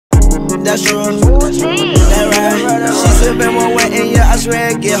that's true. That right. She sippin' one wet and yeah, I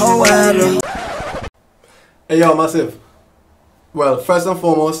swear get her wetter. Hey yo, massive. Well, first and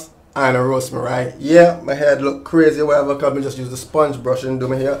foremost, I ain't a roast me, right? Yeah, my head look crazy, whatever, cause I just use the sponge brush and do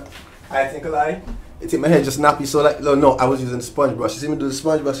my hair. I think a lie. It think my hair just nappy, so like, no, I was using the sponge brush. You see me do the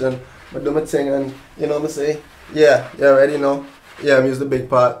sponge brush and I do my thing and, you know what I'm saying? Yeah, ready, you know? Yeah, I'm using the big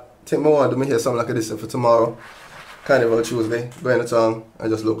part. Think I want to do my hair something like this for tomorrow. Carnival Tuesday, going to town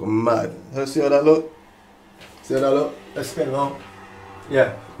and just look mad. See how that look? See how that look? Let's spin it on.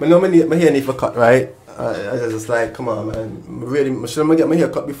 Yeah, I know my hair need for cut, right? I just like, come on, man. Really, should I get my hair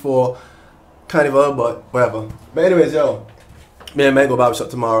cut before Carnival, but whatever. But anyways, yo, me and I go barbershop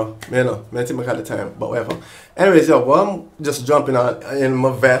tomorrow. You know, I think I got the time, but whatever. Anyways, yo, well, I'm just jumping on in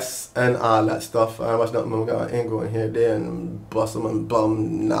my vest and all that stuff. I watch nothing, I'm going going here, there, and bust them and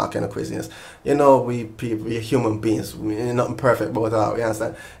bum, nah, kind of craziness. You know, we people, we human beings. We're nothing perfect about that, you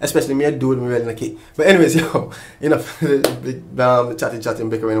understand? Especially me, a dude, me really like it. But anyways, yo, you know, the chatting,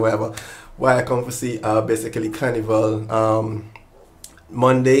 bickering, whatever. Why I come to see basically Carnival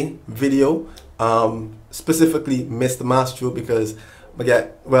Monday video. Specifically Mr. Mastroop because I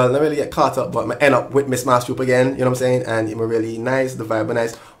not really get caught up, but I end up with Miss Mastroop again, you know what I'm saying? And it was really nice, the vibe was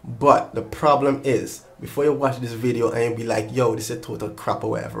nice. But the problem is, before you watch this video and you be like, yo, this is total crap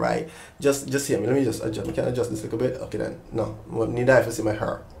or whatever, right? Just hear me, let me just adjust. Can I adjust this a little bit? Okay then, no, well, need that if I see my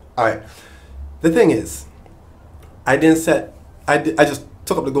hair. Alright, the thing is, I just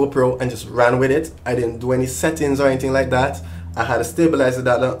took up the GoPro and just ran with it. I didn't do any settings or anything like that. I had a stabilizer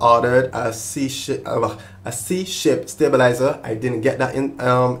that I ordered, a C-shaped stabilizer. I didn't get that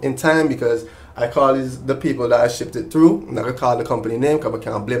in time because I called the people that I shipped it through. I'm not gonna call the company name because I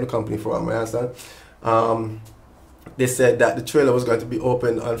can't blame the company for it, I understand? They said that the trailer was going to be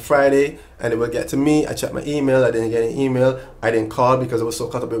opened on Friday and it would get to me. I checked my email, I didn't get an email. I didn't call because I was so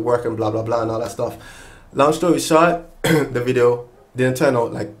caught up with work and blah blah blah and all that stuff. Long story short, the video didn't turn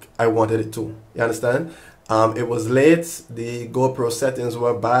out like I wanted it to. You understand? It was late, the GoPro settings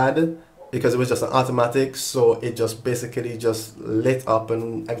were bad because it was just an automatic, so it just basically just lit up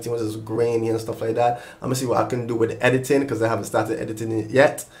and everything was just grainy and stuff like that. I'm gonna see what I can do with the editing because I haven't started editing it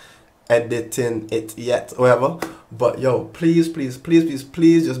yet, whatever. But yo, please just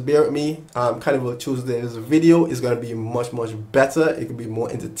bear with me. Carnival Tuesday's video is gonna be much better. It could be more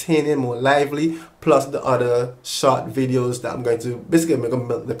entertaining, more lively, plus the other short videos that I'm going to basically I'm gonna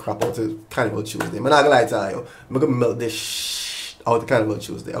milk the crap out of Carnival Tuesday. I'm not gonna lie to you, I'm gonna milk this out of Carnival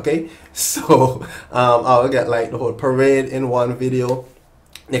Tuesday, okay? So I'll get like the whole parade in one video.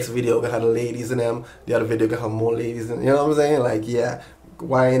 Next video gonna have the ladies in them, the other video gonna have more ladies in, you know what I'm saying? Like, yeah,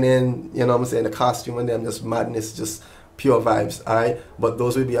 whining, you know what I'm saying, the costume and them, just madness, just pure vibes, alright? But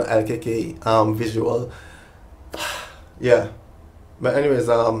those will be on LKK visual. Yeah. But anyways,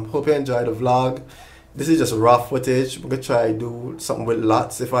 hope you enjoyed the vlog. This is just raw footage. We're gonna try to do something with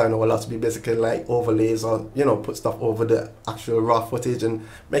lots, if I know what lots be basically like overlays or, you know, put stuff over the actual raw footage and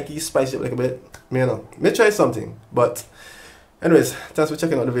make it spice it like a bit, you know. May try something, but anyways, thanks for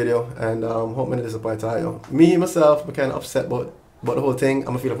checking out the video and hope me not disappoint you. Me myself, I'm kinda upset about the whole thing. I'm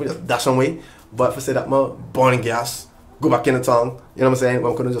gonna feel like we just dash away. But if I say that I'm burning gas, go back in the town, you know what I'm saying?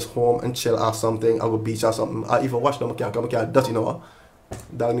 I'm gonna just home and chill or something, I'll go beach or something. I even watch them, I can't dirty now.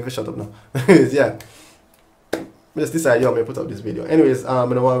 Dog need to shut up now. Yeah. I just decided, yo, I'm gonna put up this video. Anyways, I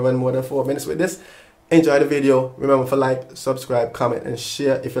don't want to run more than 4 minutes with this. Enjoy the video. Remember to like, subscribe, comment, and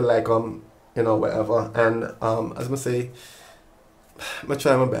share if you like you know, whatever. And as I'm gonna say, I'm gonna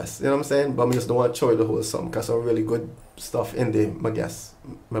try my best, you know what I'm saying? But I just don't want to show you the whole song because some really good stuff in there, I guess,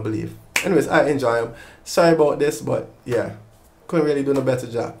 I believe. Anyways, I enjoy them. Sorry about this, but yeah, couldn't really do no better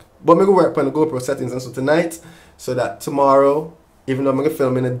job. But I'm gonna work on the GoPro settings and so tonight, so that tomorrow, even though I'm gonna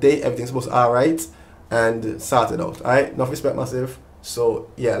film in a day, everything's supposed to be alright and sort it out. Alright, enough respect massive. So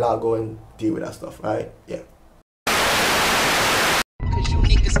yeah, I'll go and deal with that stuff. Alright, yeah.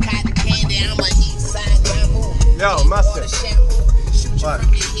 Yo, massive. What?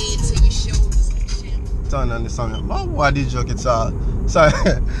 Turn on the song. What did you joke? It's all. Sorry.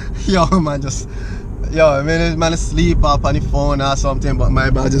 Yo, man, just. Yo, I mean, man, sleep up on the phone or something, but my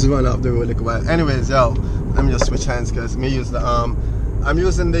bad just run off the road like a while. Anyways, yo, let me just switch hands because me use the I'm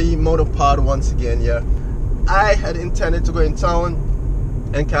using the monopod once again. Yeah, I had intended to go in town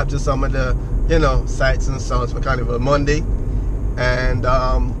and capture some of the, you know, sights and sounds for Carnival Monday, and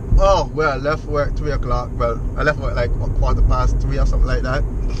oh well, I left work 3 o'clock. Well, I left work like 3:15 or something like that.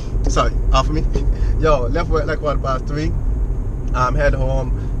 Sorry, off of me. Yo, left work like 3:15. Head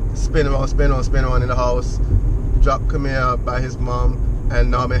home. Spin around in the house, drop Camille by his mom, and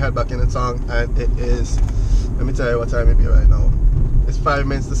now I head back in the town, and it is, let me tell you what time it be right now. It's 5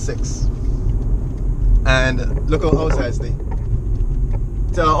 minutes to 6. And look how outside stay.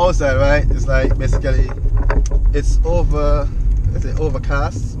 Tell outside, right? It's like basically it's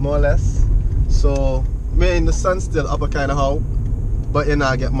overcast more or less. So the sun's still up a kind of how, but you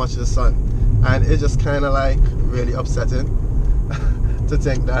not get much of the sun. And it's just kind of like really upsetting to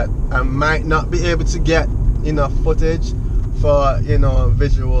think that I might not be able to get enough footage for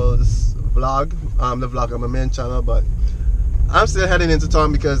visuals vlog, the vlog on my main channel. But I'm still heading into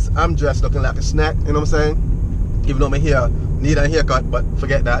town because I'm dressed looking like a snack, you know what I'm saying? Even though my hair need a haircut, but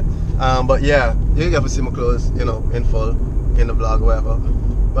forget that. But yeah, you get to see my clothes, in full in the vlog or whatever.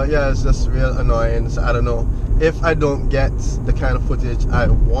 But yeah, it's just real annoying. So I don't know, if I don't get the kind of footage I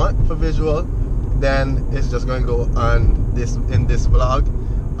want for visual, then it's just going to go on in this vlog.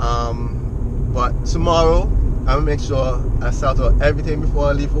 But tomorrow I'm gonna make sure I sort out everything before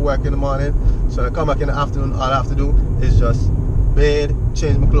I leave for work in the morning. So when I come back in the afternoon, all I have to do is just bathe,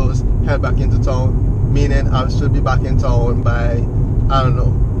 change my clothes, head back into town. Meaning I should be back in town by, I don't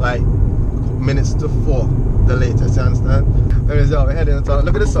know, like minutes to 4 the latest, you understand? Anyways, yo, we're heading into town.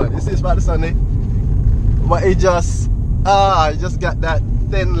 Look at the sun. You see this part of the sun, eh? But it just got that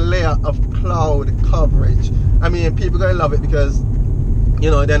thin layer of cloud coverage. I mean, people gonna love it because they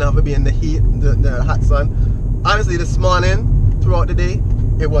don't have to be in the heat, the hot sun. Honestly, this morning, throughout the day,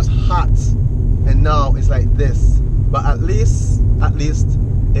 it was hot, and now it's like this. But at least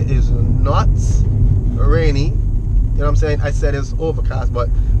it is not rainy. You know what I'm saying? I said it's overcast, but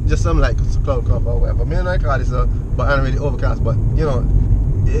just some like cloud cover or whatever. Me and I call this but I'm really overcast. But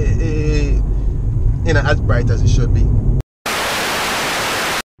as bright as it should be.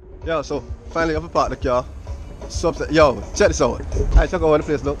 Yo, so finally I've parked the car. So upset. Yo, check this out. Alright, check out how the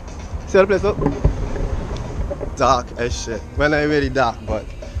place look. See how the place look? Dark as shit. Well, not really dark, but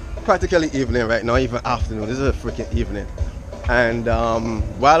practically evening right now, even afternoon. This is a freaking evening. And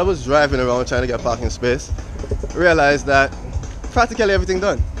while I was driving around trying to get a parking space, I realized that practically everything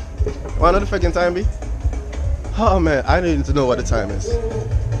done. Wanna know the freaking time be? Oh man, I need to know what the time is.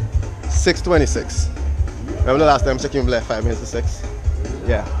 6:26. Remember the last time checking left 5 minutes to 6?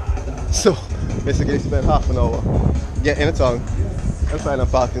 Yeah. So basically spent half an hour getting in town and find a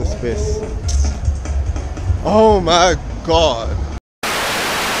parking space. Oh my god.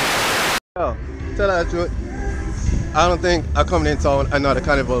 Yo, tell her the truth, I don't think I'm coming in town another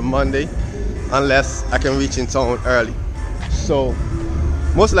carnival Monday unless I can reach in town early. So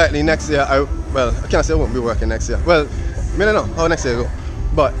most likely next year I can't say I won't be working next year. Well, I don't know how next year go.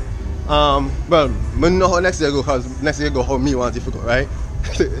 But I know how next year go, because next year go how me want it to go, right?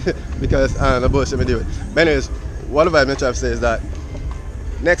 Because the bullshit me do it. But anyways, what I'm trying to say is that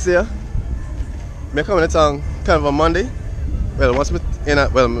next year me coming to town kind of on Monday. Well, once me in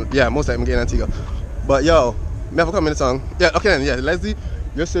most likely I'm getting Antigua. But yo, me have to come in town. Yeah, okay then, yeah, let's see.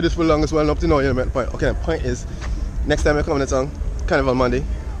 You say this for the longest while up to now, you know the point. Okay, the point is next time I come in town, kind of on Monday,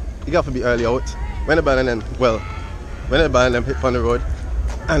 you got to be early out. When the band them hit on the road,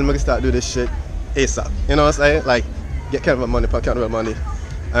 and we can start do this shit ASAP. You know what I'm saying? Like get Carnival money, for Carnival money,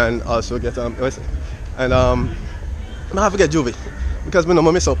 and also get I have to get Juvie because we know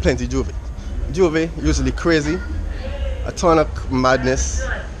I miss out plenty Juvie. Juvie usually crazy, a ton of madness,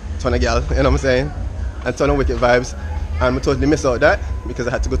 ton of gal, you know what I'm saying, and ton of wicked vibes, and I totally miss out that because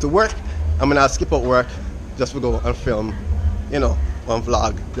I had to go to work. I'm gonna skip out work just to go and film, one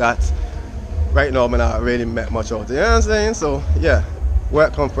vlog that right now I'm not really met much out. You know what I'm saying? So yeah,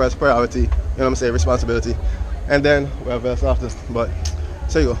 work comes first, priority, you know what I'm saying, responsibility, and then whatever else after. But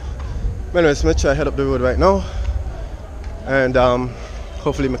so you go. Anyways, I'm gonna try to head up the road right now, and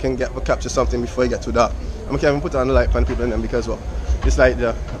hopefully we can capture something before it gets too dark. I'm gonna even put on the light for the people in them because it's like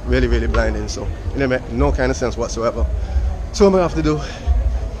they're really, really blinding, so it don't make no kind of sense whatsoever. So what I'm gonna have to do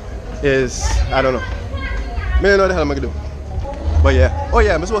is, I don't know. I don't know what the hell I'm gonna do. But yeah. Oh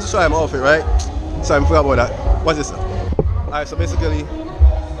yeah, I'm supposed to show you my outfit, right? So I forgot about that. What's this? Alright, so basically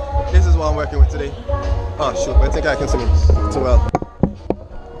this is what I'm working with today. Oh shoot, I think I can see me too well.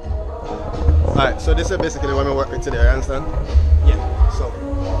 Alright, so this is basically what I'm working with today, you understand? Yeah. So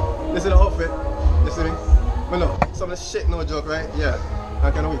this is the outfit. You see me? But no, some of the shit, no joke, right? Yeah.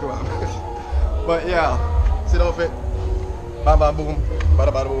 I'm kinda weak around. But yeah, see the outfit? Bam bam boom,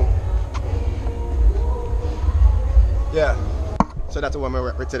 bada bada boom. Yeah. So that's what I'm gonna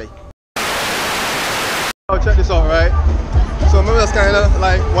work with today. Oh, check this out, right? So I'm just kind of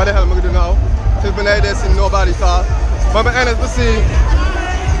like, what the hell am I gonna do now? Since been there, see nobody saw. But I end up to see,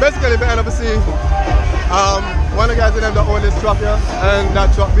 basically I end up to see one of the guys in them that own this truck here, and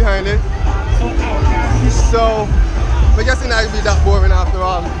that truck behind it. So I guess it might be that boring after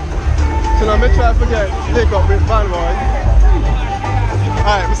all. So now I'm gonna try to pick up with Van Roy.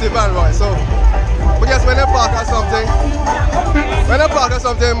 Alright, we see Van Roy. So, I guess when they park or something,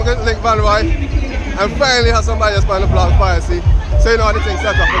 I'm going to link Van Roy and finally have somebody else on the vlog fire, see? So you know how the thing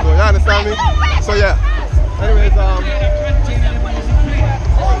set up to go, you understand me? So yeah. Anyways,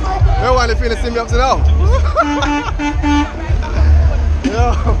 you want to feel see me up to now?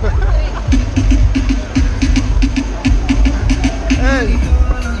 Yo. Hey.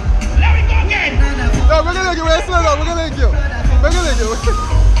 Yo, we're gonna link you, we're gonna link you.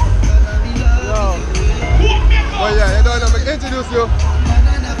 Yo. But yeah, you don't know, I'm gonna introduce you.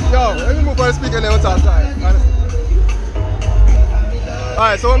 Yo, let me move on the speaker and then we'll talk time.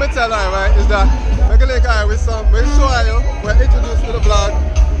 Alright, so what I'm tell you, right, is that we're gonna link with some, we'll show you, we're introduced to the vlog.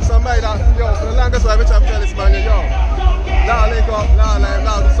 Somebody that, yo, for the longest while, which I'm telling this man, yo, now link up, now live,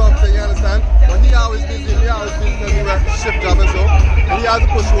 now do something, you understand? But he always busy because he work shift job and so. And he has to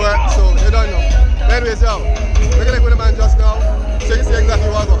push work, so you don't know. But anyways, yo, we're gonna link with the man just now, so you can see exactly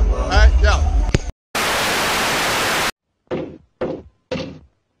what's going on. Alright, yeah.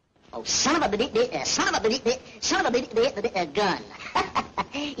 Oh, son of a gun.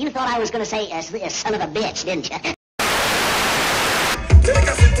 You thought I was going to say son of a bitch, didn't you? Take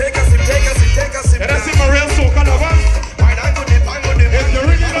a sip. That's in my real soca lover. It's the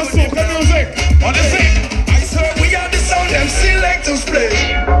original soca music. On the sing. I saw we are the sound them selectors play.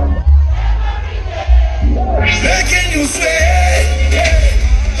 Making you sway.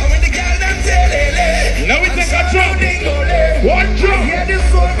 How many girls them tell it? Now we take a drum. One drum. Hear the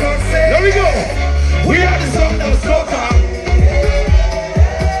soca say. There we go. We are the sound of soca.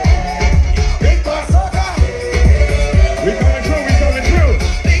 Big bad soca. We coming through.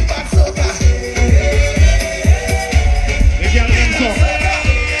 Big bad soca. The girl them talk.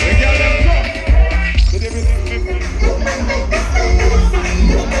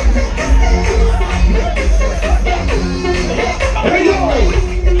 Here we go.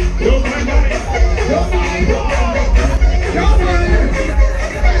 Yo, my guy.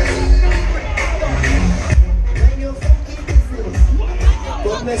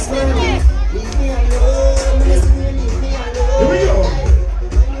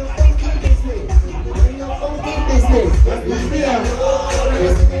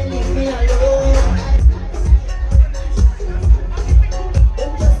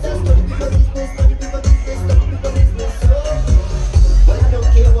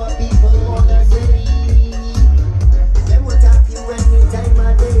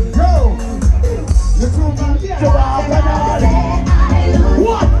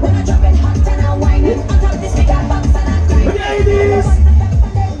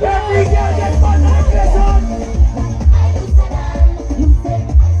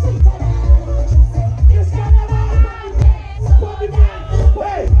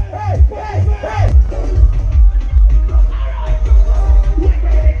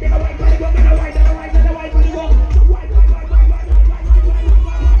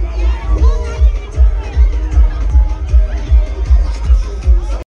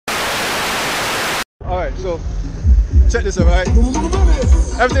 So check this out, right?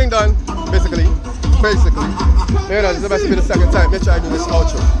 Everything done, basically. You know, this is about to be the second time. Make sure I do this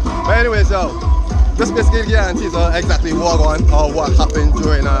outro. But anyways, yo, just basically guarantees exactly what went on or what happened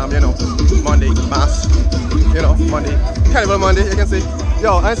during you know, Monday mass. You know, Monday, Carnival Monday. You can see,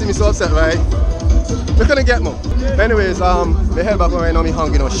 yo, I see me so upset, right? We couldn't get more. But anyways, we head back right now. Me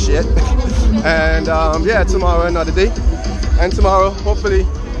hungry no shit. And yeah, tomorrow another day. And tomorrow, hopefully.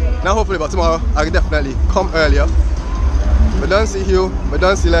 Not hopefully, but tomorrow I can definitely come earlier. We don't see Hugh, we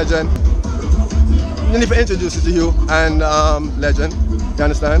don't see Legend. I need to introduce you to Hugh and Legend, you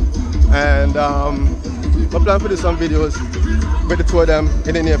understand? And we plan to do some videos with the two of them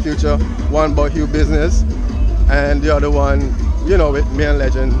in the near future. One about Hugh business and the other one, you know, with me and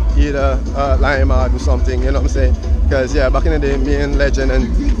Legend, either Lime or do something, you know what I'm saying? Because yeah, back in the day, me and Legend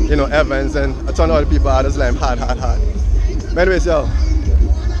and, you know, Evans and a ton of other people had us Lime hard. But anyways, yo.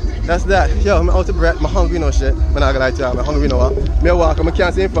 That's that. Yo, I'm out of breath. I'm hungry no shit. I'm not gonna lie to you. I'm hungry no what. Me walk and I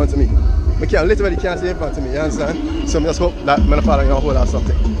can't see in front of me. I literally can't see in front of me, you understand? So I just hope that I'm gonna follow you on hold or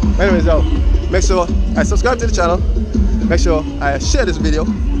something. Anyways, yo, make sure I subscribe to the channel. Make sure I share this video.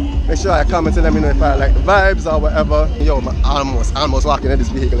 Make sure I comment and let me know if I like the vibes or whatever. Yo, I'm almost walking in this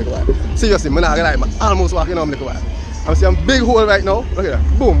vehicle like a while. Seriously, I'm not gonna lie, I'm almost walking on like a while. I'm seeing a big hole right now. Look at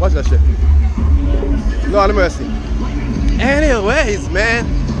that. Boom, watch that shit. Lord have mercy. Anyways, man.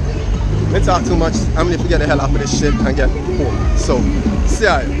 Don't talk too much. I'm gonna get the hell off of this shit and get home. So, see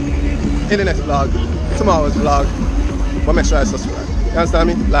ya in the next vlog, tomorrow's vlog. But make sure I subscribe. You understand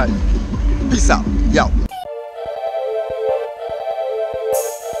me? Like, peace out. Yo.